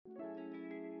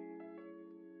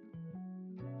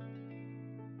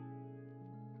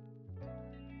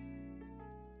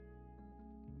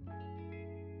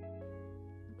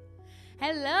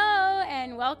Hello,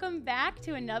 and welcome back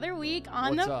to another week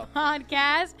on What's the up?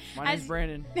 podcast. My name's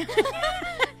Brandon.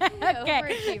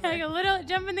 Okay, like a little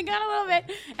jumping the gun a little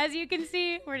bit. As you can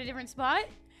see, we're at a different spot.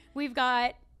 We've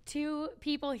got two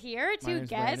people here, My two name's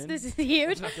guests. Brandon. This is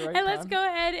huge. Is that the right And let's time? go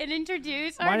ahead and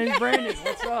introduce My our name's guests. Brandon.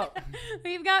 What's up?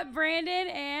 We've got Brandon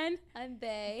and I'm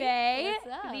Bae. Bae.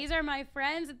 What's up? These are my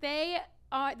friends. They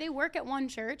work at one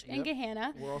church in Yep.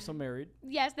 Gahanna. We're also married.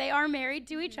 Yes, they are married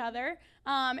to each other.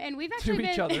 And we've actually To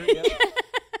been each other. Yep.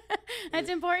 That's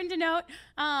important to note.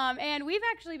 And we've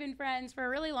actually been friends for a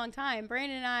really long time.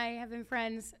 Brandon and I have been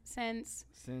friends since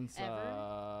Since Ever,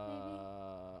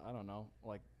 I don't know,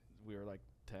 like we were like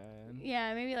 10.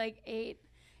 maybe like 8.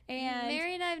 And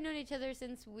Mary and I have known each other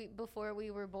since before we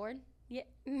were born. yeah,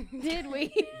 did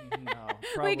we? No,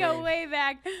 We go probably. way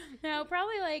back. No,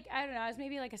 probably like I don't know. I was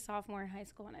maybe like a sophomore in high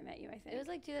school when I met you. I think It was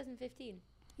like 2015.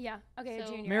 yeah. Okay, a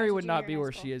So- junior. I Mary was a would not junior be in high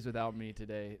where school. she is without me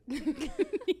today.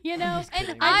 You know, Just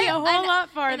kidding. I'd be a whole lot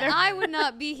And farther. I would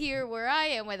not be here where I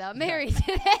am without Mary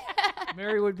today.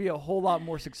 Mary would be a whole lot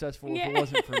more successful if it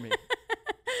wasn't for me.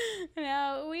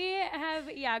 No, we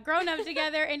have, grown up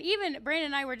together. And even Brandon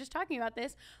and I were just talking about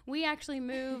this. We actually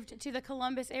moved to the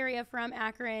Columbus area from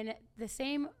Akron the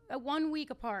same 1 week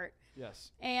apart.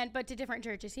 Yes. But to different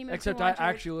churches. He moved Except to one I church.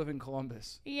 actually live in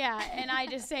Columbus. Yeah, and I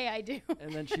just say I do.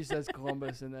 And then she says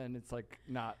Columbus, and then it's like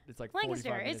not. It's like Lancaster.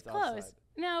 45 It's minutes close. outside.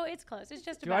 No, it's close. It's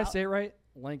just Do about. I say it right?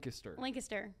 Lancaster.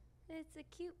 Lancaster. It's a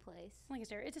cute place.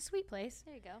 Lancaster. It's a sweet place.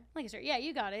 There you go. Lancaster. Yeah,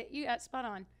 you got it. You got spot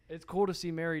on. It's cool to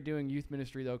see Mary doing youth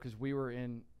ministry though, because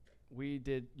we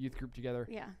did youth group together.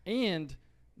 Yeah. And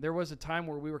there was a time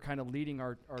where we were kind of leading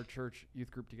our church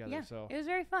youth group together. Yeah. So It was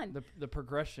very fun. the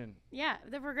progression. Yeah,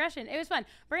 the progression. It was fun.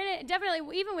 Brandon,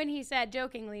 definitely, even when he said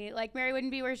jokingly, like, Mary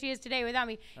wouldn't be where she is today without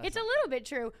me, it's a little bit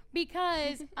true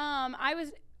because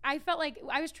I felt like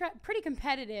I was pretty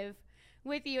competitive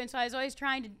with you, and so I was always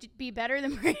trying to be better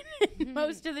than Brandon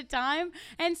most of the time.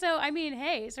 And so, I mean,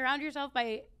 hey, surround yourself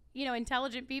by,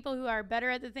 intelligent people who are better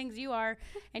at the things you are,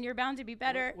 and you're bound to be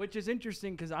better. Which is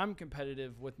interesting because I'm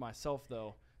competitive with myself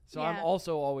though. So I'm Yeah.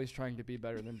 also always trying to be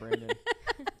better than Brandon,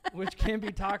 which can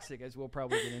be toxic, as we'll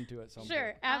probably get into at some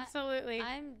Sure, point. absolutely.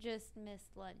 I'm just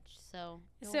missed lunch, so.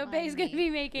 So don't Bae's mind going to me. be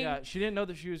making... Yeah, she didn't know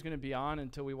that she was going to be on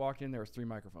until we walked in. There was 3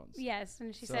 microphones. Yes,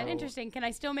 and she said, So- interesting. Can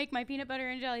I still make my peanut butter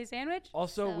and jelly sandwich?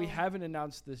 Also, we So- haven't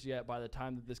announced this yet. By the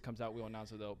time that this comes out, we'll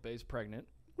announce it though. Bae's pregnant.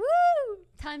 Woo!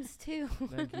 Times 2.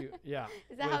 Thank you. Yeah.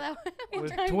 Is that how that went?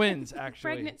 with Times twins, actually.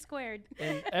 Pregnant squared.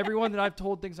 And everyone that I've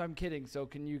told thinks I'm kidding. So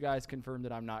can you guys confirm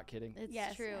that I'm not kidding? It's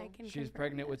Yes, true. I can She's confirm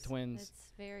pregnant with this. twins.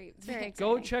 It's very, very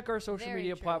Go exciting. check our social Very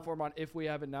media true. platform on if we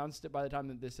have announced it by the time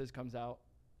that this comes out.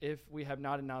 If we have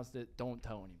not announced it, don't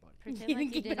tell anybody. Pretend You like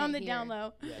can you keep it on the didn't down hear.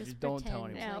 low. Yeah, just don't tell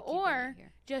pretend anybody. Yeah, like you or- didn't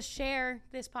hear. Just share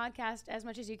this podcast as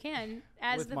much as you can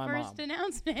as With the my first mom.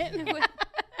 announcement.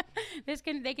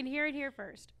 They can hear it here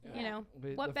first. Yeah. You know,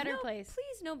 But what the better No, place?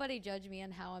 Please, nobody judge me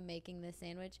on how I'm making this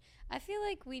sandwich. I feel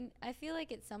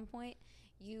like at some point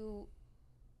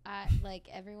like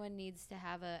everyone needs to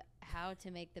have a how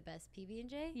to make the best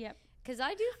PB&J. Yep. Because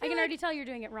I do. I Feel can like already tell you're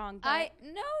doing it wrong. But I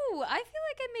feel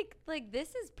like I make like this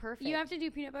is perfect. you have to do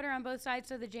peanut butter on both sides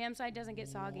so the jam side doesn't get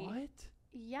soggy. What?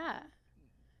 Yeah.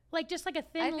 Like just like a I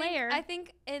thin think, layer. I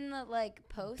think in the like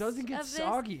post Doesn't get of this,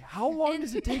 soggy. How long in-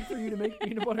 does it take for you to make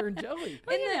peanut butter and jelly?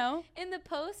 well, you know. in the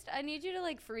post, I need you to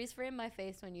like freeze frame my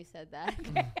face when you said that.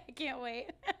 I can't wait.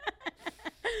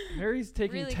 Mary's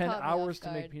taking Really 10 caught me hours off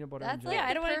to make guard. peanut butter and That's jelly. like Yeah,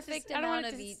 I don't want it to perfect I don't want amount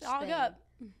it of to each sog thing. up.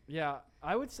 Yeah,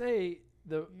 I would say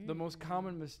the most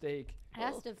common mistake, It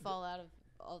has to fall out of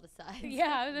all the sides. Yeah,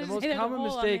 I was the gonna most say there's a common hole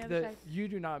on the mistake other that side. you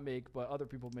do not make but other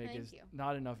people make Thank is you.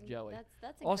 not enough jelly.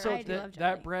 That's Also, I do love jelly.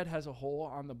 that bread has a hole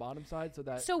on the bottom side, so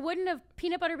that So wouldn't have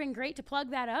peanut butter been great to plug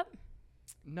that up?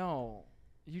 no,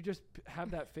 you just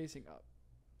have that facing up.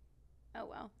 Oh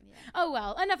well. Yeah. Oh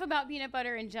well. Enough about peanut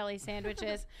butter and jelly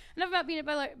sandwiches. Enough about peanut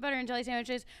butter and jelly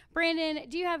sandwiches. Brandon,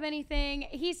 do you have anything?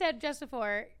 He said just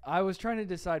before. I was trying to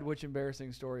decide which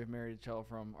embarrassing story of Mary to tell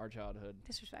from our childhood,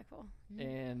 Disrespectful.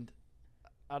 and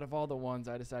out of all the ones,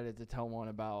 I decided to tell one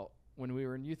about when we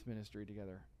were in youth ministry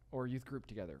together, or youth group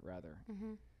together, rather.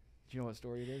 Mm-hmm. Do you know what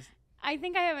story it is? I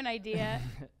think I have an idea.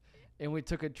 And we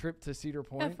took a trip to Cedar A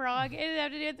Point. frog. It didn't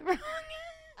have to do with the frog.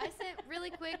 I sent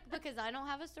really quick because I don't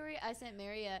have a story. I sent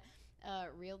Mary a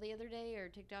reel the other day or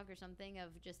TikTok or something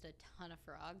of just a ton of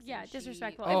frogs. Yeah, and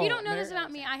disrespectful. Oh, If you don't know Mary- this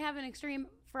about me, I have an extreme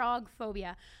frog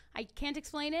phobia. I can't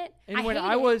explain it. And when hate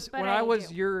I it, was but when I was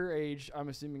do. your age, I'm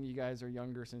assuming you guys are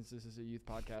younger since this is a youth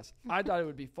podcast. I thought it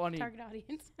would be funny. Target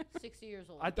audience. 60 years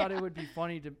old. I thought it would be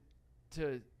funny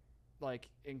to like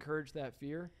encourage that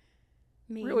fear.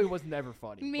 Mean. really was never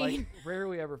funny. Mean. Like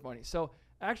rarely ever funny. So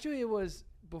actually it was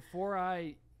before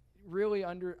I really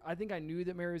I think I knew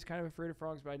that Mary was kind of afraid of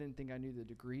frogs, but I didn't think I knew the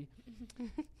degree.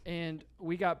 And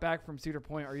we got back from Cedar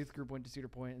Point. Our youth group went to Cedar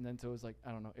Point, and then so it was like,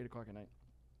 I don't know, 8 o'clock at night.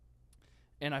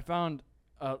 And I found,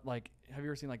 like, have you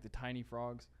ever seen like the tiny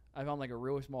frogs? I found like a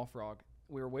really small frog.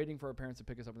 We were waiting for our parents to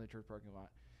pick us up in the church parking lot.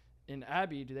 And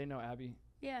Abby, do they know Abby?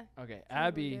 Yeah. Okay.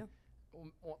 Abby,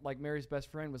 like Mary's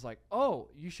best friend, was like, oh,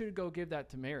 you should go give that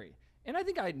to Mary. And I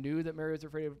think I knew that Mary was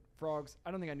afraid of frogs.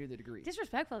 I don't think I knew the degree.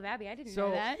 Disrespectful of Abby. I didn't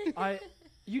know that.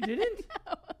 You didn't?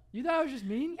 No. You thought I was just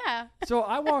mean? Yeah. So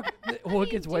I walk. Well, it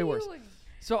gets way worse.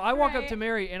 So I walk up Right. to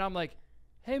Mary and I'm like,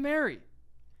 hey, Mary,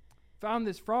 found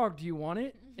this frog. Do you want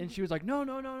it? And she was like, no.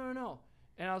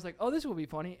 And I was like, oh, this will be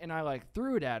funny. And I like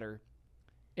threw it at her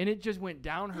and it just went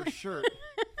down her shirt.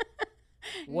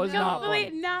 Was not funny.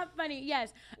 Not funny.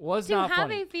 Yes. Was to not have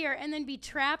funny. a fear and then be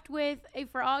trapped with a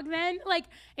frog, then like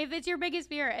if it's your biggest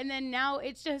fear and then now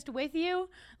it's just with you,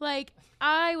 like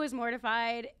I was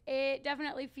mortified. It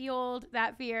definitely fueled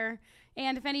that fear.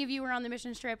 And if any of you were on the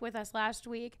mission trip with us last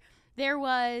week,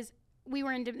 we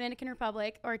were in Dominican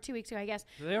Republic, or 2 weeks ago, I guess.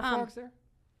 Do they have frogs there?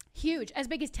 Huge, as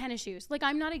big as tennis shoes. Like,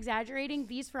 I'm not exaggerating.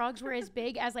 These frogs were as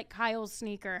big as like Kyle's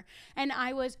sneaker, and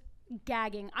I was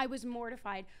gagging. I was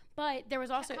mortified. But there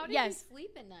was also How did you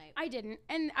sleep at night? I didn't,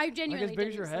 and I genuinely big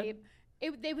as didn't your head?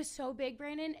 sleep. It was so big,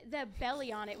 Brandon. The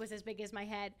belly on it was as big as my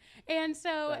head, and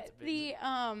so That's big.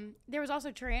 there was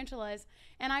also tarantulas,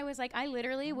 and I was like, I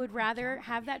literally would rather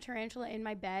have that tarantula in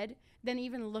my bed than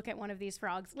even look at one of these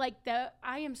frogs. Like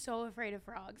I am so afraid of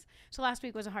frogs. So last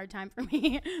week was a hard time for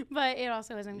me, but it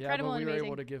also was incredible and we were amazing.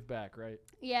 able to give back, right?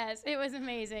 Yes, it was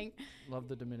amazing. Love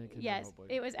the Dominican. Yes,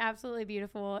 it was absolutely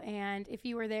beautiful. And if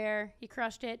you were there, you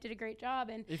crushed it, did a great job.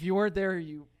 And if you weren't there,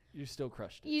 you still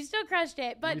crushed it. You still crushed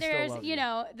it. But We still there's, love you you.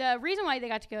 know, the reason why they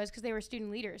got to go is because they were student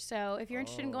leaders. So if you're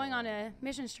interested in going on a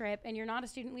missions trip and you're not a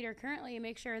student leader currently,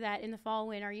 make sure that in the fall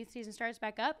when our youth season starts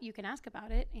back up, you can ask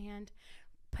about it and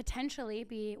potentially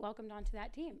be welcomed onto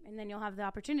that team. And then you'll have the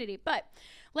opportunity. But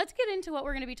let's get into what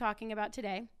we're going to be talking about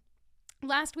today.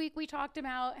 Last week, we talked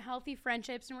about healthy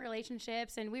friendships and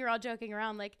relationships, and we were all joking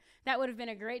around like that would have been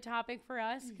a great topic for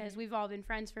us because we've all been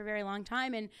friends for a very long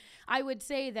time. And I would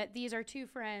say that these are two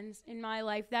friends in my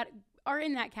life that are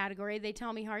in that category. They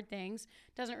tell me hard things.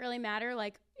 Doesn't really matter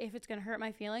like if it's going to hurt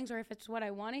my feelings or if it's what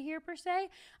I want to hear per se.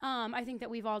 I think that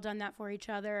we've all done that for each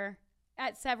other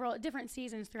at several different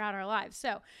seasons throughout our lives.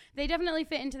 So they definitely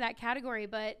fit into that category.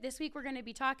 But this week we're going to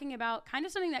be talking about kind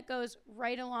of something that goes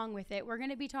right along with it. We're going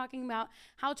to be talking about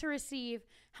how to receive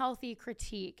healthy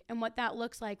critique and what that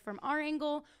looks like from our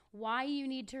angle, why you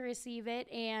need to receive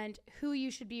it, and who you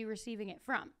should be receiving it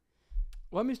from.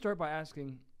 Let me start by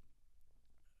asking,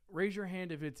 raise your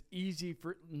hand if it's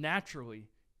naturally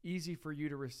easy for you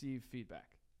to receive feedback.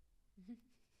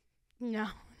 No,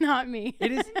 not me.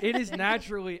 It is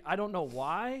naturally, I don't know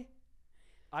why.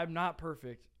 I'm not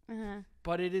perfect,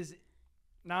 but it is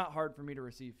not hard for me to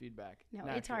receive feedback. No,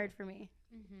 naturally. it's hard for me.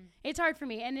 It's hard for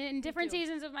me. And in different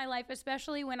seasons of my life,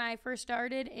 especially when I first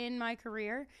started in my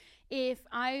career, so if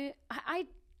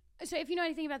you know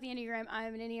anything about the Enneagram,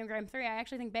 I'm an Enneagram 3. I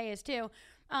actually think Bay is too.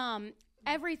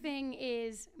 Everything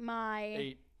is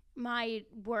my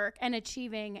work and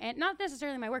achieving, and not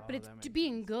necessarily my work, but it's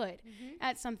being good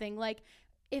at something. Like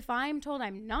if I'm told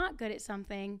I'm not good at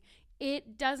something,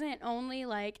 it doesn't only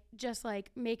just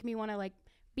make me want to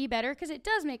be better, because it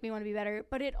does make me want to be better,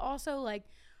 but it also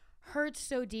hurts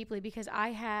so deeply because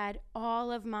I had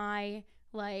all of my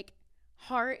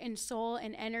heart and soul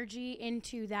and energy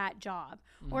into that job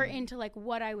or into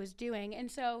what I was doing. And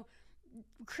so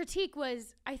critique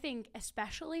was, I think,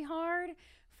 especially hard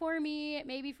for me,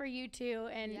 maybe for you too.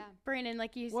 And Brandon,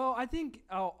 well, I think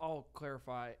I'll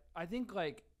clarify. I think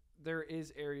there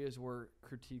is areas where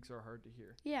critiques are hard to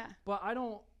hear. Yeah. But I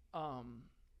don't,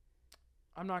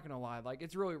 I'm not going to lie.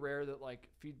 It's really rare that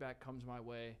feedback comes my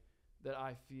way that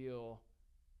I feel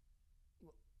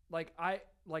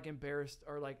embarrassed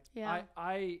or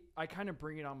I kind of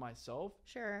bring it on myself.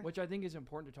 Sure. Which I think is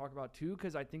important to talk about too,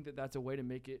 because I think that that's a way to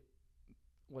make it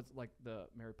what's the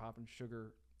Mary Poppins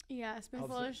sugar. Yeah, a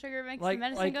spoonful of sugar makes the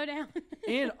medicine go down.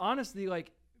 And honestly,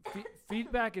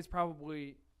 feedback is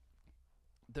probably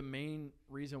the main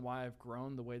reason why I've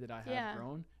grown the way that I have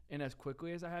grown and as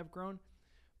quickly as I have grown.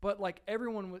 But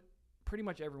pretty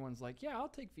much everyone's yeah, I'll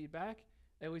take feedback,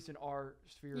 at least in our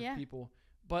sphere of people.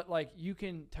 But you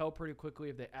can tell pretty quickly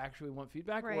if they actually want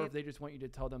feedback or if they just want you to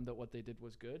tell them that what they did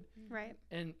was good. Right.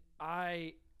 And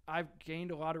I've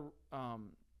gained a lot of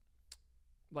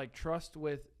trust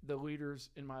with the leaders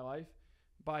in my life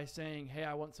by saying, hey,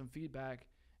 I want some feedback.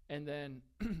 And then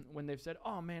when they've said,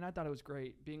 oh man, I thought it was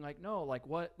great, being like, no, like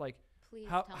what, like, please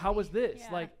how was this?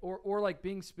 Yeah. Like, or like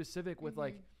being specific with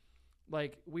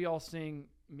like we all sing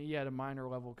me at a minor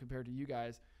level compared to you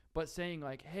guys, but saying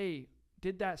like, hey,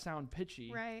 did that sound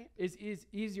pitchy? Right. Is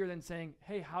easier than saying,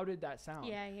 hey, how did that sound?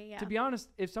 Yeah. To be honest,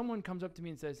 if someone comes up to me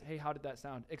and says, hey, how did that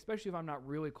sound? Especially if I'm not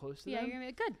really close to them. Yeah, you're gonna be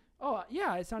like, good. Oh,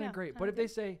 yeah, it sounded great. But if they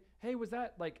say, hey, was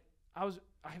that like, I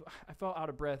felt out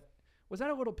of breath. Was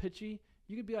that a little pitchy?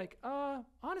 You could be like,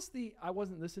 honestly, I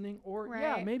wasn't listening. Or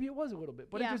yeah, maybe it was a little bit.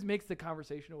 But it just makes the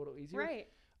conversation a little easier. Right.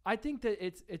 I think that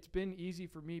it's been easy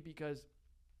for me because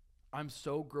I'm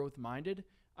so growth minded.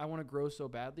 I want to grow so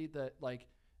badly that like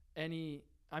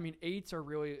eights are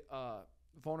really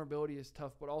vulnerability is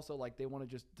tough, but also like they want to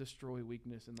just destroy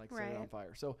weakness and like set it on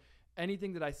fire. So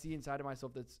anything that I see inside of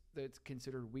myself that's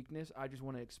considered weakness, I just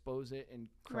want to expose it and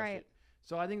crush it.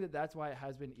 So I think that's why it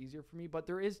has been easier for me. But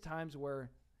there is times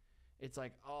where it's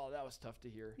like, oh, that was tough to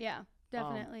hear. Yeah,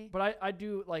 definitely. But I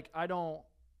do like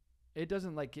it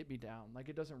doesn't like get me down. Like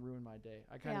it doesn't ruin my day.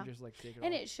 I kind of just like shake it off.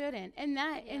 And it shouldn't. And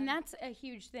that's a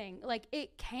huge thing. Like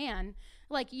it can,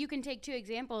 like you can take two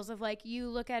examples of like you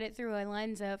look at it through a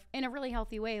lens of in a really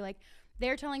healthy way. Like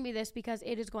they're telling me this because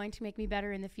it is going to make me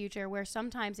better in the future, where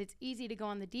sometimes it's easy to go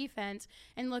on the defense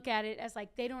and look at it as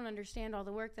like they don't understand all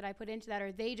the work that I put into that,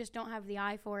 or they just don't have the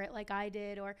eye for it like I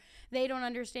did, or they don't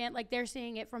understand, like they're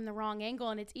seeing it from the wrong angle,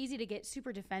 and it's easy to get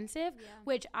super defensive,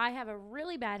 which I have a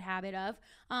really bad habit of.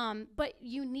 But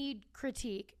you need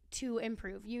critique to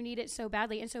improve. You need it so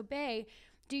badly. And so, Bae,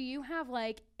 do you have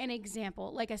like an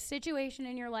example, like a situation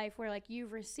in your life where like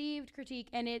you've received critique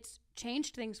and it's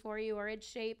changed things for you, or it's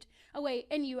shaped a way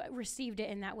and you received it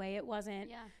in that way? It wasn't,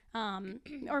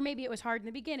 or maybe it was hard in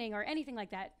the beginning or anything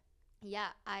like that. Yeah.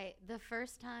 The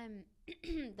first time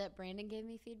that Brandon gave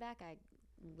me feedback, I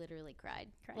literally cried.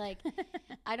 Like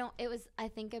I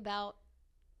think about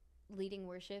leading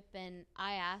worship and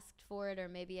I asked for it, or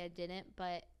maybe I didn't,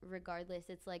 but regardless,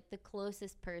 it's like the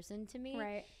closest person to me.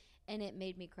 Right. And it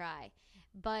made me cry.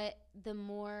 But the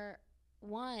more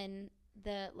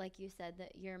like you said,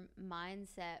 that your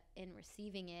mindset in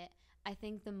receiving it, I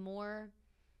think the more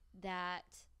that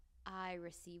I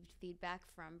received feedback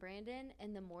from Brandon,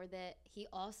 and the more that he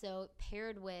also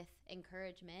paired with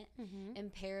encouragement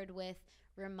and paired with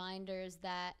reminders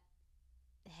that,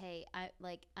 hey,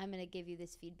 I'm going to give you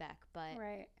this feedback, but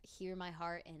hear my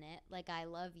heart in it. Like, I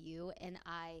love you, and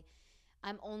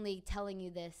I'm only telling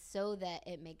you this so that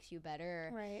it makes you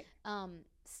better,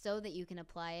 so that you can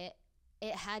apply it.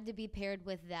 It had to be paired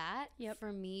with that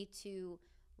for me to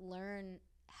learn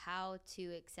how to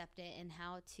accept it and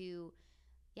how to,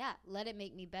 let it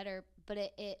make me better. But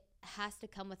it has to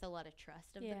come with a lot of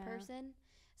trust of the person.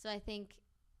 So I think,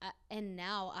 and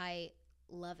now I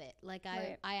love it. Like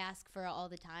I ask for it all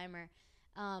the time,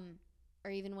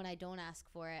 or even when I don't ask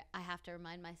for it, I have to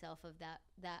remind myself of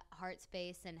that heart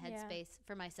space and head space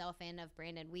for myself and of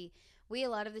Brandon. We a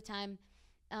lot of the time,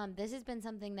 this has been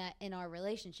something that in our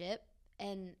relationship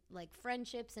and like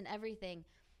friendships and everything,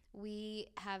 we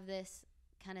have this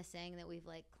kind of saying that we've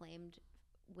like claimed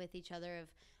with each other of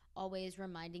always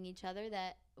reminding each other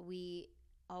that we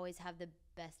always have the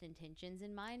best intentions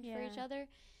in mind for each other.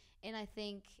 And I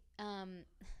think,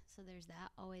 so there's that.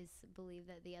 Always believe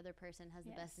that the other person has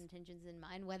the best intentions in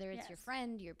mind, whether it's your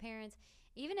friend, your parents,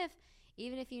 even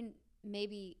if you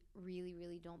maybe really,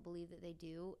 really don't believe that they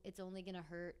do, it's only going to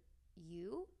hurt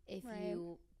you if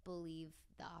you believe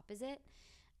the opposite.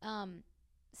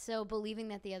 So believing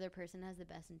that the other person has the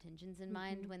best intentions in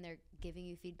mind when they're giving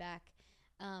you feedback,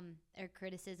 or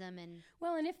criticism. And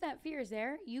if that fear is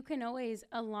there, you can always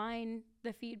align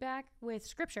the feedback with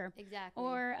scripture. Exactly.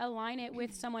 Or align it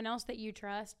with someone else that you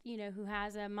trust, who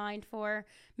has a mind for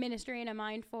ministry and a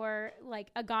mind for like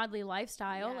a godly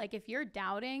lifestyle. Like if you're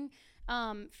doubting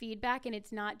feedback, and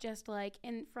it's not just like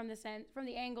from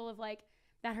the angle of like,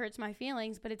 that hurts my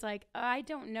feelings, but it's like, I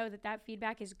don't know that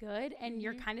feedback is good, and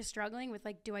you're kind of struggling with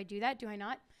like, do I do that? Do I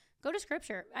not? Go to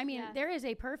scripture. I mean, there is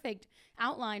a perfect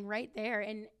outline right there.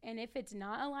 And if it's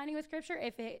not aligning with scripture,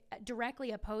 if it directly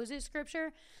opposes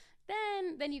scripture,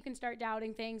 then you can start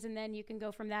doubting things, and then you can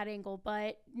go from that angle.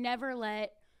 But never like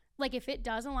if it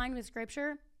does align with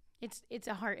scripture, it's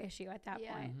a heart issue at that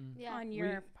point on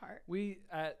your part. We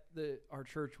at our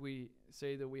church, we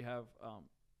say that we have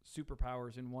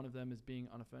superpowers, and one of them is being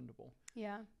unoffendable.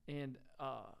 Yeah. And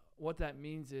what that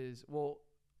means is,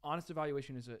 honest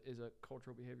evaluation is a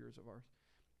cultural behaviors of ours.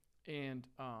 And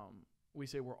we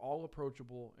say we're all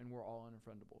approachable and we're all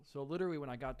unoffendable. So literally when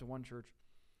I got to one church,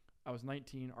 I was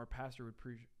 19, our pastor would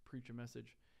preach a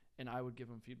message, and I would give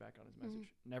him feedback on his message.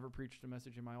 Never preached a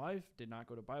message in my life, did not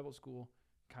go to Bible school,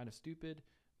 kind of stupid,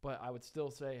 but I would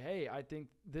still say, hey, I think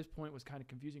this point was kind of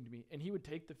confusing to me. And he would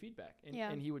take the feedback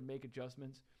and he would make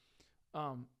adjustments.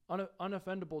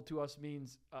 Unoffendable to us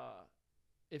means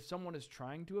if someone is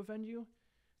trying to offend you,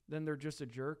 then they're just a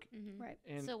jerk. Mm-hmm. Right.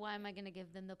 And so why am I going to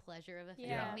give them the pleasure of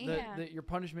offending me? Your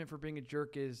punishment for being a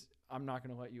jerk is I'm not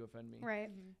going to let you offend me. Right.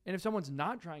 Mm-hmm. And if someone's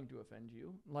not trying to offend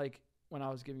you, like when I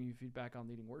was giving you feedback on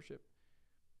leading worship,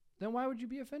 then why would you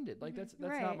be offended? Like that's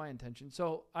not my intention.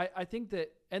 So I think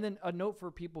that, and then a note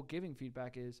for people giving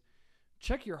feedback is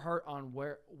check your heart on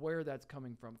where that's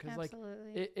coming from. Cause like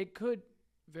it could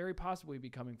very possibly be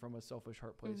coming from a selfish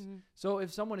heart place. Mm-hmm. So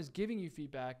if someone is giving you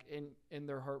feedback and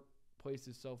their heart place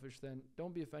is selfish, then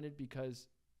don't be offended because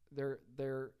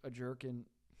they're a jerk and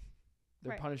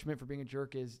their punishment for being a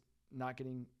jerk is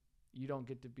you don't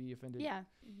get to be offended. Yeah.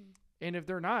 Mm-hmm. And if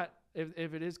they're not,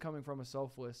 if it is coming from a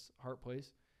selfless heart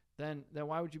place, then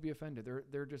why would you be offended?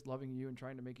 They're just loving you and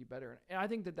trying to make you better. And I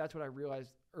think that's what I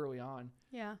realized early on.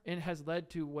 Yeah. And it has led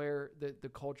to where the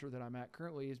culture that I'm at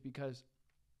currently is because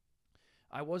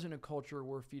I was in a culture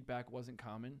where feedback wasn't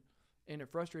common. And it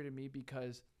frustrated me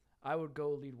because I would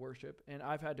go lead worship, and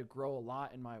I've had to grow a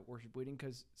lot in my worship leading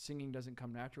because singing doesn't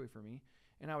come naturally for me.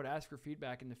 And I would ask for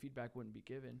feedback, and the feedback wouldn't be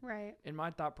given. Right. And my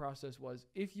thought process was,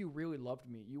 if you really loved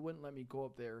me, you wouldn't let me go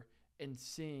up there and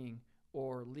sing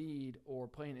or lead or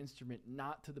play an instrument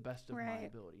not to the best of my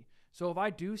ability. So if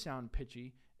I do sound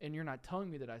pitchy and you're not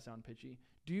telling me that I sound pitchy,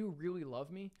 do you really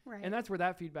love me? Right. And that's where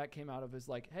that feedback came out of, is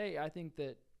like, hey, I think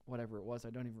that whatever it was,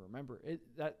 I don't even remember it,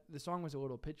 that the song was a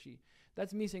little pitchy.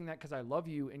 That's me saying that because I love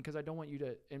you and because I don't want you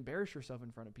to embarrass yourself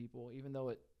in front of people, even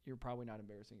though you're probably not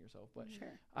embarrassing yourself. But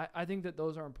sure. I think that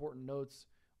those are important notes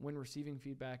when receiving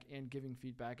feedback and giving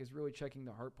feedback, is really checking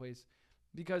the heart place,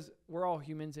 because we're all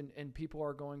humans and people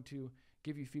are going to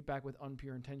give you feedback with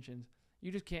impure intentions.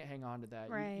 You just can't hang on to that.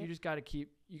 Right. You just got to keep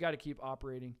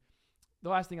operating. The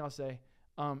last thing I'll say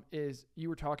is you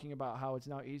were talking about how it's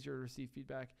now easier to receive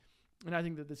feedback. And I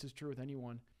think that this is true with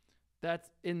anyone.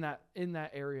 That's in that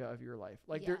area of your life.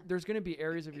 Like there's going to be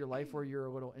areas of your life where you're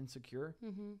a little insecure,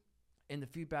 mm-hmm. and the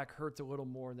feedback hurts a little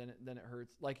more than it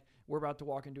hurts. Like we're about to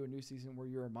walk into a new season where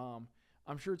you're a mom.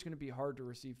 I'm sure it's going to be hard to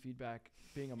receive feedback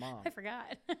being a mom. I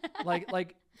forgot.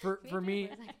 like for me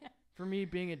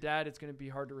being a dad, it's going to be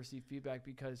hard to receive feedback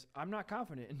because I'm not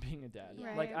confident in being a dad.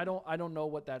 Right. Like I don't know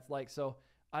what that's like. So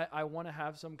I want to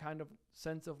have some kind of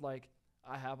sense of like,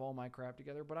 I have all my crap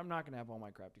together, but I'm not going to have all my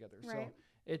crap together. Right.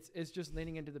 So it's just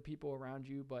leaning into the people around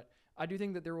you. But I do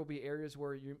think that there will be areas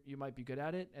where you might be good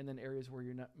at it, and then areas where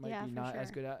you might be not as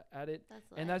good at it.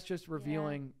 That's just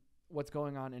revealing what's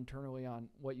going on internally on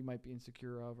what you might be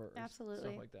insecure of or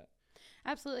stuff like that.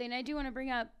 Absolutely. And I do want to bring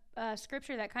up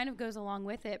scripture that kind of goes along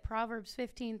with it. Proverbs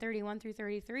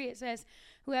 15:31-33. It says,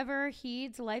 whoever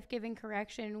heeds life-giving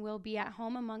correction will be at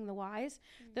home among the wise.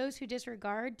 Mm-hmm. Those who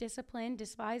disregard discipline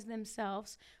despise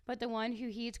themselves, but the one who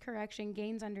heeds correction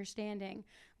gains understanding.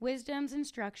 Wisdom's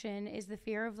instruction is the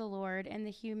fear of the Lord, and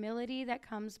the humility that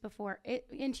comes before it,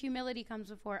 and humility comes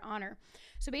before honor.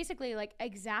 So basically, like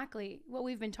exactly what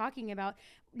we've been talking about,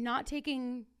 not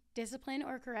taking discipline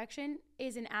or correction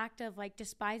is an act of like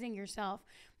despising yourself.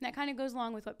 And that kind of goes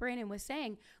along with what Brandon was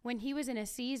saying. When he was in a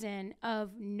season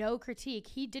of no critique,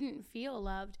 he didn't feel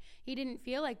loved. He didn't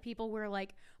feel like people were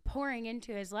like pouring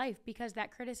into his life because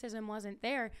that criticism wasn't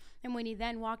there. And when he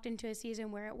then walked into a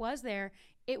season where it was there,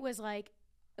 it was like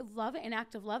an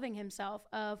act of loving himself,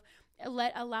 of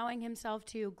allowing himself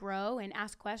to grow and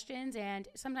ask questions. And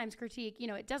sometimes critique,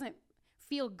 it doesn't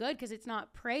feel good because it's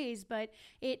not praise, but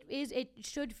it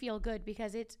should feel good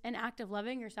because it's an act of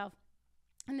loving yourself.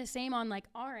 And the same on like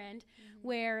our end, mm-hmm.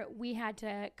 where we had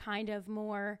to kind of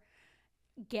more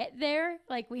get there,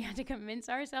 like we had to convince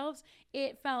ourselves.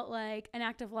 It felt like an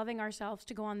act of loving ourselves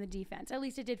to go on the defense. At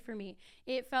least it did for me.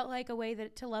 It felt like a way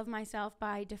to love myself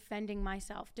by defending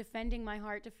myself, defending my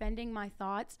heart, defending my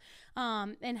thoughts,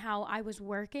 and how I was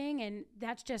working. And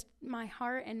that's just my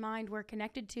heart and mind were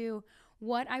connected to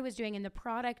what I was doing and the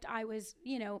product I was,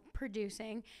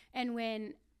 producing. And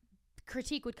when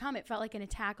critique would come, it felt like an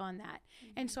attack on that.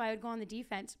 Mm-hmm. And so I would go on the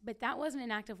defense, but that wasn't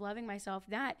an act of loving myself.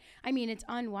 It's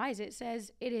unwise. It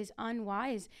says it is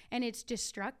unwise and it's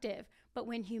destructive. But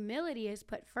when humility is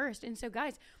put first, and so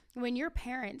guys, when your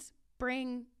parents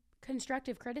bring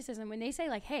constructive criticism, when they say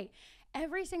like, hey,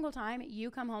 every single time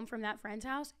you come home from that friend's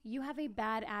house, you have a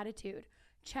bad attitude.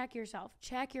 Check yourself,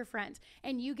 check your friends,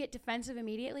 and you get defensive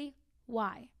immediately.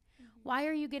 Why? Mm-hmm. Why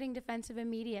are you getting defensive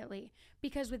immediately?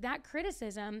 Because with that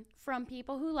criticism from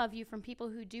people who love you, from people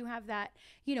who do have that,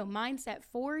 mindset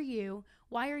for you,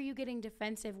 why are you getting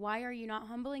defensive? Why are you not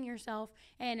humbling yourself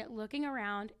and looking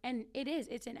around? And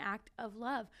it's an act of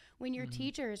love. When your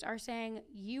teachers are saying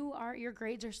your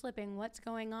grades are slipping, what's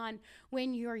going on?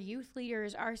 When your youth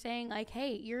leaders are saying like,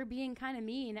 hey, you're being kind of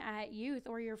mean at youth,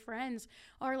 or your friends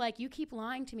are like, you keep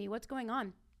lying to me, what's going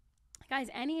on? Guys,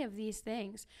 any of these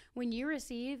things, when you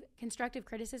receive constructive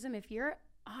criticism, if your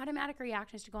automatic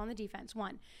reaction is to go on the defense,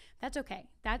 one, that's okay.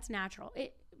 That's natural.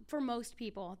 For most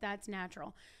people, that's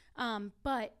natural.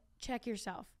 But check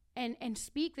yourself and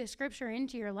speak the scripture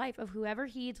into your life of whoever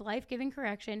heeds life-giving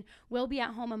correction will be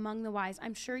at home among the wise.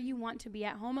 I'm sure you want to be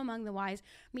at home among the wise,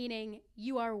 meaning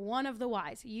you are one of the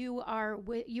wise. You are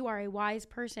a wise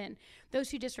person. Those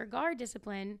who disregard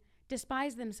discipline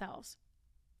despise themselves.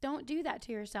 Don't do that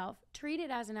to yourself. Treat it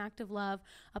as an act of love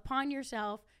upon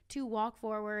yourself to walk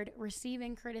forward,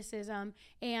 receiving criticism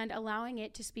and allowing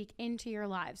it to speak into your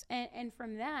lives. And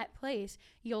from that place,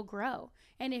 you'll grow.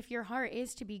 And if your heart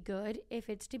is to be good, if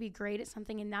it's to be great at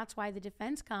something, and that's why the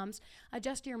defense comes,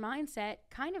 adjust your mindset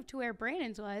kind of to where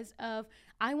Brandon's was of,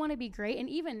 I want to be great. And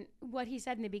even what he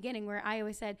said in the beginning, where I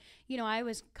always said, I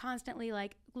was constantly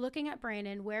like looking at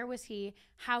Brandon, where was he?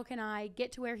 How can I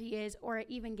get to where he is, or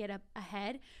even get up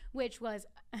ahead, which was,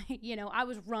 I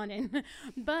was running.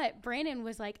 But Brandon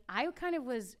was like, I kind of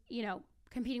was,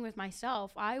 competing with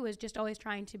myself. I was just always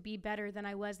trying to be better than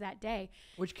I was that day.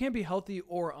 Which can be healthy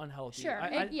or unhealthy. Sure.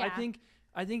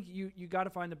 I think you got to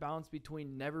find the balance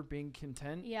between never being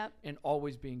content and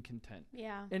always being content.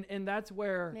 Yeah. And that's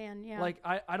where, like,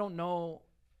 I don't know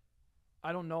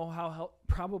how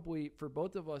probably for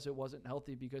both of us, it wasn't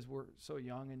healthy because we're so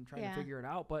young and trying to figure it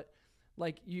out. But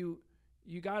like you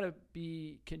got to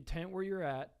be content where you're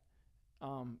at,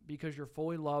 because you're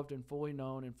fully loved and fully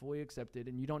known and fully accepted,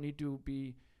 and you don't need to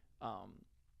be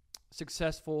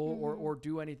successful or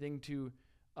do anything to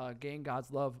gain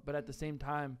God's love. But at the same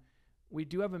time, we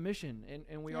do have a mission,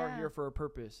 and we are here for a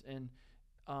purpose. And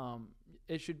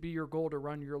it should be your goal to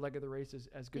run your leg of the race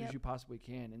as good as you possibly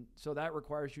can. And so that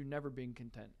requires you never being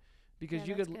content, because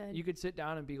you could sit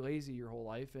down and be lazy your whole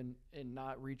life and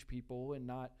not reach people and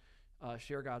not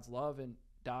share God's love and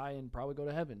die and probably go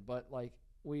to heaven. But like,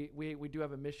 we do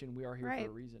have a mission. We are here for a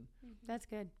reason. That's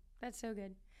good. That's so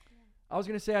good. I was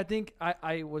going to say, I think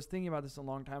I was thinking about this a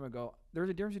long time ago. There's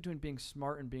a difference between being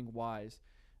smart and being wise.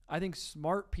 I think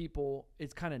smart people,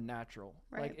 it's kind of natural.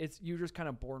 Right. Like you're just kind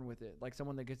of born with it. Like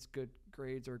someone that gets good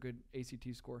grades or a good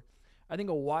ACT score. I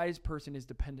think a wise person is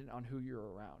dependent on who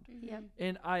you're around. Yep.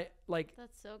 And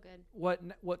that's so good.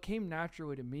 What came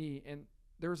naturally to me, and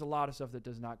there's a lot of stuff that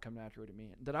does not come naturally to me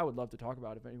that I would love to talk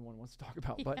about if anyone wants to talk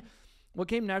about. But what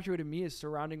came naturally to me is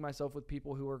surrounding myself with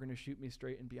people who are going to shoot me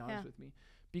straight and be honest with me.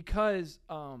 Because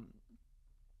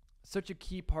such a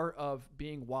key part of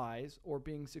being wise or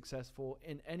being successful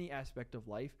in any aspect of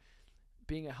life,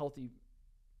 being a healthy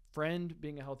friend,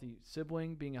 being a healthy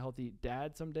sibling, being a healthy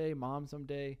dad someday, mom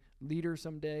someday, leader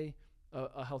someday,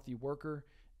 a healthy worker,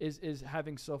 is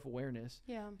having self-awareness.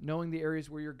 Yeah. Knowing the areas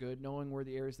where you're good, knowing where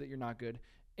the areas that you're not good.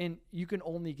 And you can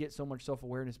only get so much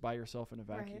self-awareness by yourself in a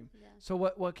vacuum. Right. Yeah. So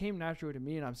what came naturally to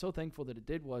me, and I'm so thankful that it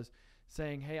did, was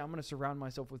saying, hey, I'm going to surround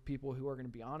myself with people who are going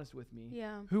to be honest with me,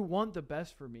 who want the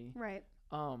best for me. Right.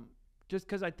 Just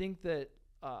because I think that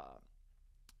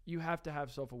you have to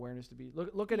have self-awareness to be.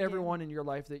 Look at everyone in your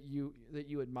life that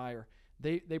you admire.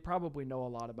 They probably know a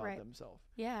lot about themselves.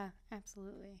 Yeah,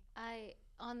 absolutely.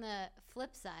 On the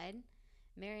flip side,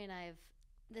 Mary and I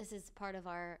this is part of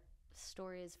our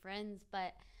story as friends,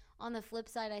 but on the flip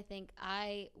side, I think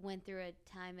I went through a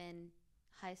time in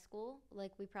high school,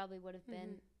 like we probably would have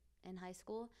been in high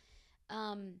school,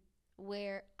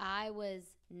 where I was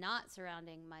not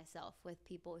surrounding myself with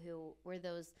people who were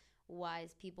those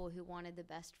wise people who wanted the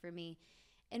best for me.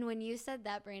 And when you said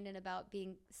that, Brandon, about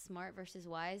being smart versus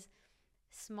wise,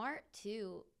 smart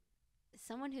too,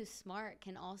 someone who's smart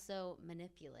can also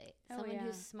manipulate. Someone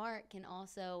who's smart can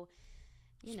also,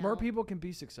 smart people can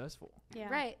be successful. Yeah.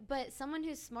 Right. But someone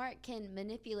who's smart can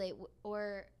manipulate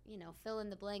or, fill in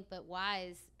the blank, but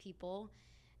wise people,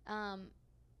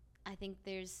 I think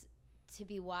to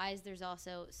be wise, there's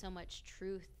also so much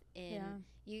truth in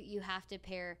you have to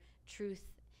pair truth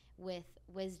with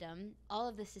wisdom. All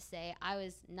of this to say, I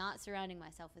was not surrounding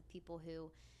myself with people who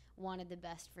wanted the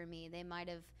best for me. They might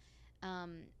have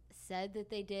said that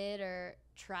they did or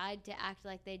tried to act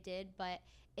like they did, but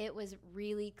it was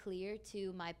really clear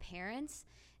to my parents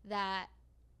that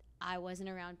I wasn't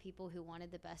around people who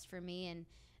wanted the best for me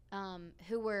and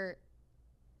who were,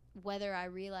 whether I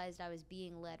realized I was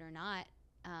being led or not,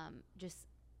 just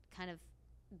kind of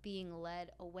being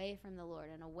led away from the Lord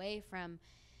and away from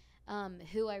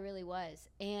who I really was.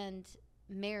 And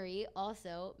Mary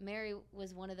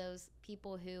was one of those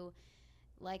people who,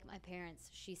 like my parents,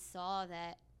 she saw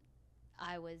that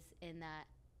I was in that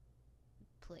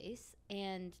place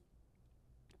and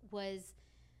was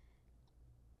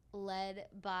led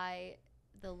by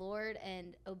the Lord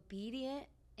and obedient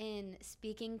in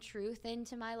speaking truth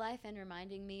into my life and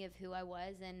reminding me of who I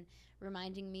was and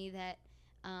reminding me that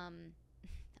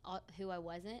who I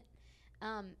wasn't.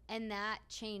 And that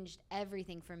changed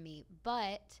everything for me.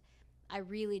 But I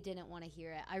really didn't want to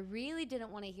hear it. I really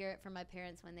didn't want to hear it from my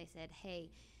parents when they said,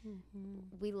 hey,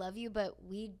 we love you, but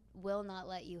we will not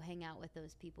let you hang out with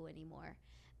those people anymore.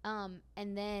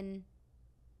 And then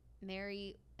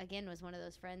Mary, again, was one of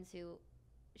those friends who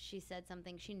she said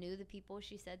something. She knew the people.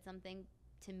 She said something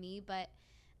to me, but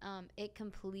it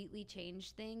completely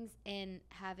changed things. And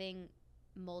having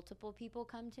multiple people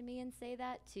come to me and say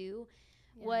that too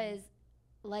was,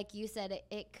 like you said,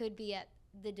 it could be at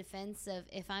the defense of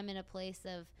if I'm in a place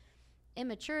of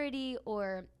immaturity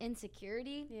or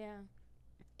insecurity.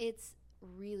 It's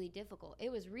really difficult.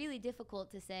 It was really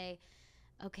difficult to say,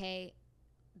 okay,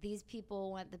 these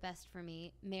people want the best for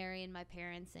me, Mary and my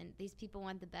parents, and these people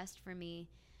want the best for me,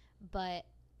 but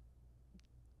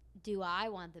do I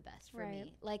want the best for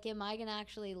me? Like, am I going to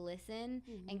actually listen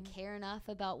and care enough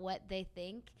about what they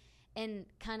think and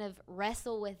kind of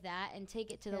wrestle with that and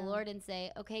take it to the Lord and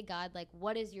say, okay, God, like,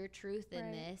 what is your truth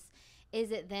in this?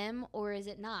 Is it them or is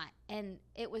it not? And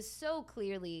it was so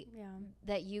clearly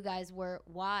that you guys were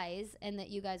wise and that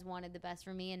you guys wanted the best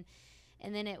for me.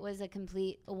 And then it was a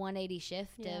complete 180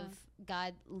 shift of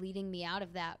God leading me out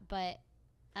of that. But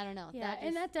I don't know.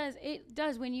 It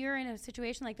does when you're in a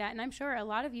situation like that. And I'm sure a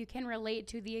lot of you can relate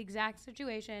to the exact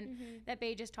situation that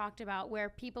Bae just talked about, where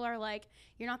people are like,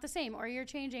 you're not the same, or you're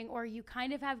changing, or you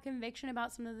kind of have conviction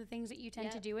about some of the things that you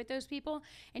tend to do with those people.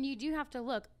 And you do have to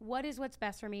look, what's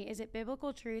best for me? Is it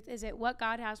biblical truth? Is it what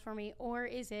God has for me? Or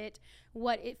is it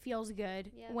what it feels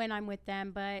good when I'm with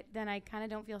them, but then I kind of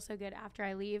don't feel so good after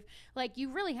I leave? Like, you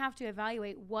really have to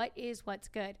evaluate what's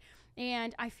good.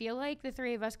 And I feel like the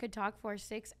three of us could talk for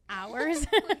 6 hours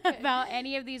about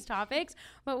any of these topics,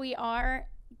 but we are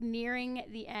nearing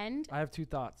the end. I have 2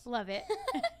 thoughts. Love it.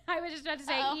 I was just about to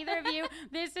say, either of you,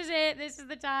 this is it. This is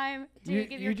the time to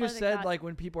give your You just said, thoughts. like,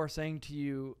 when people are saying to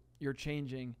you, you're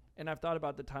changing. And I've thought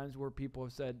about the times where people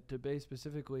have said to Bae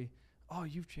specifically, oh,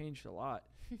 you've changed a lot.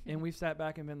 And we've sat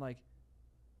back and been like,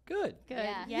 good.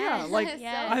 Yeah. Like,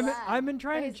 I've been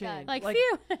trying to change. Like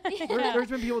phew. There's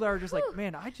been people that are just like,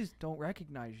 man, I just don't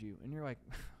recognize you. And you're like,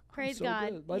 praise so God.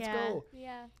 Good. Let's go.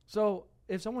 Yeah. So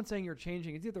if someone's saying you're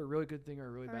changing, it's either a really good thing or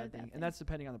a really bad thing. And that's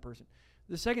depending on the person.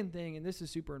 The second thing, and this is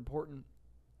super important,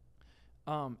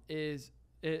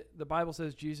 the Bible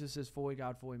says Jesus is fully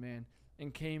God, fully man,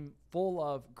 and came full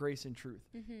of grace and truth.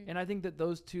 And I think that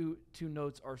those two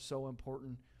notes are so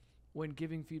important when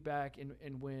giving feedback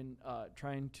and when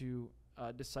trying to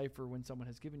decipher when someone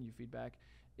has given you feedback.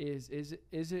 Is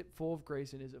it full of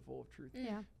grace and is it full of truth?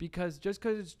 Because just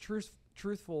because it's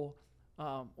truthful,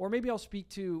 or maybe I'll speak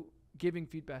to giving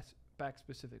feedback back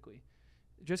specifically.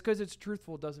 Just because it's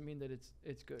truthful doesn't mean that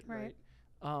it's good, right?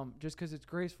 Just because it's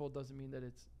graceful doesn't mean that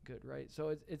it's good, right?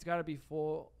 So it's got to be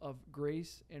full of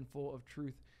grace and full of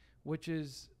truth, which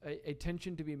is a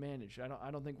tension to be managed. I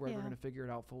don't think we're ever going to figure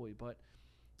it out fully, but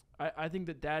I think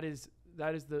that is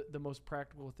the most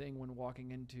practical thing when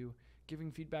walking into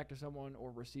giving feedback to someone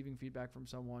or receiving feedback from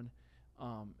someone.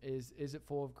 Is it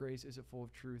full of grace? Is it full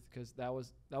of truth? Because that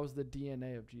was the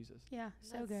DNA of Jesus. Yeah,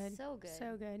 So good.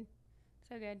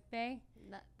 Bae?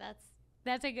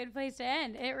 That's a good place to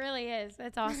end. It really is.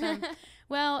 That's awesome.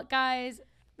 Well, guys,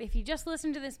 if you just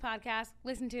listened to this podcast,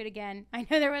 listen to it again. I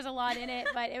know there was a lot in it,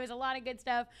 but it was a lot of good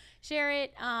stuff. Share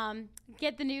it.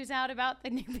 Get the news out about the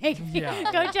new baby.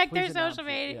 Go check their social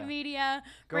media.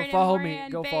 Go Brandon follow Moran, me.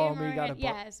 Go Bae follow Moran. me.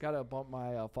 Gotta bump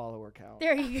my follower count.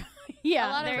 There you go. Yeah.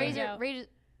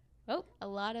 A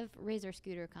lot of Razor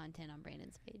Scooter content on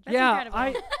Brandon's page. That's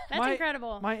incredible. That's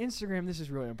incredible. My Instagram, this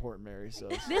is really important, Mary. So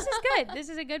this is good. This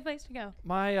is a good place to go.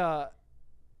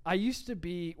 I used to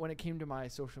be, when it came to my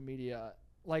social media,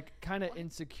 like kind of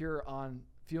insecure on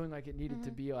feeling like it needed to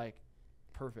be like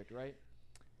perfect, right?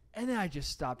 And then I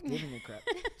just stopped giving a crap.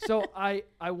 So I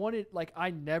wanted, like, I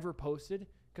never posted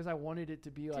because I wanted it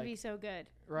to be like, to be so good,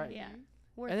 right? Yeah.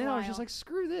 And then I was just like,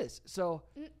 screw this. So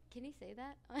can you say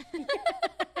that?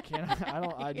 Can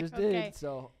I just did.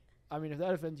 So I mean, if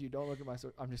that offends you, don't look at my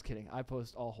I'm just kidding. I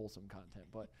post all wholesome content,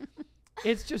 but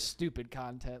it's just stupid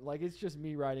content. Like, it's just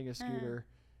me riding a scooter.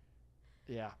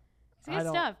 Yeah. It's good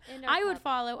stuff. I would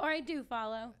follow, or I do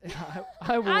follow.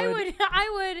 I would.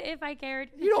 I would if I cared.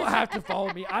 You don't have to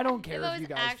follow me. I don't care if you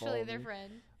guys actually follow their me.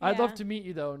 friend. I'd love to meet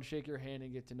you though and shake your hand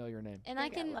and get to know your name. And I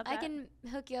can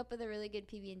hook you up with a really good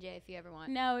PB&J if you ever want.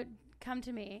 No, come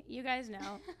to me. You guys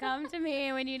know. Come to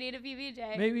me when you need a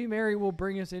PB&J. Maybe Mary will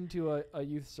bring us into a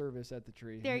youth service at the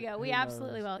tree. There you go. We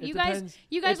absolutely will. You guys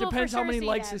will for sure how many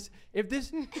likes this. If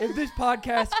this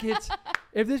podcast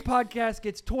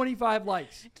gets 25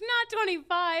 likes. It's not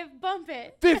 25. Bump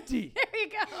it. 50. There you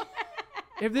go.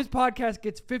 If this podcast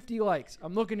gets 50 likes,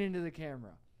 I'm looking into the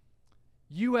camera.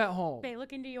 You at home. Hey,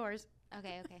 look into yours.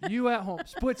 Okay. You at home.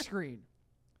 Split screen.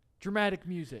 Dramatic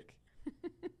music.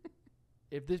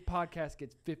 If this podcast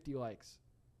gets 50 likes,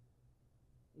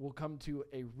 we'll come to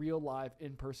a real live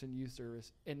in-person youth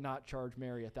service and not charge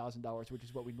Mary $1,000, which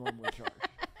is what we normally charge.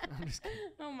 I'm just kidding.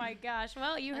 Oh my gosh.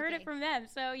 Well, you heard it from them.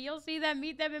 So you'll see them,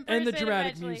 meet them in person. And the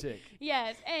dramatic eventually. music.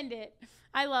 Yes, end it.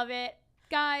 I love it.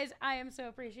 Guys, I am so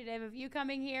appreciative of you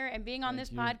coming here and being on this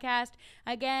podcast.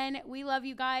 Again, we love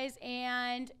you guys,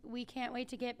 and we can't wait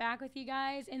to get back with you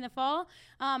guys in the fall.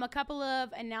 A couple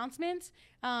of announcements.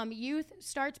 Youth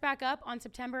starts back up on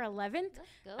September 11th.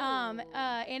 Let's go.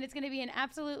 And it's going to be an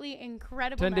absolutely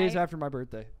incredible 10 night. days after my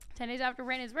birthday. 10 days after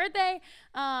Brandon's birthday.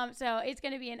 So it's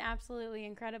going to be an absolutely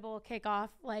incredible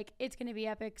kickoff. Like, it's going to be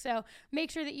epic. So make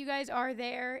sure that you guys are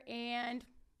there, and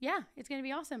yeah, it's going to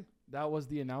be awesome. That was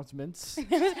the announcements. I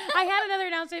had another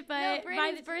announcement, but no,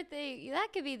 Brandon's birthday, that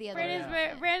could be the other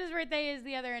Brandon's birthday is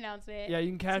the other announcement. Yeah, you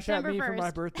can cash out me 1st. For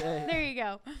my birthday. There you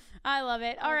go. I love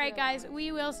it. All right, guys,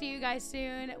 we will see you guys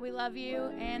soon. We love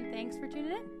you, and thanks for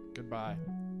tuning in. Goodbye.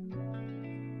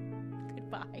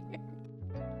 Goodbye.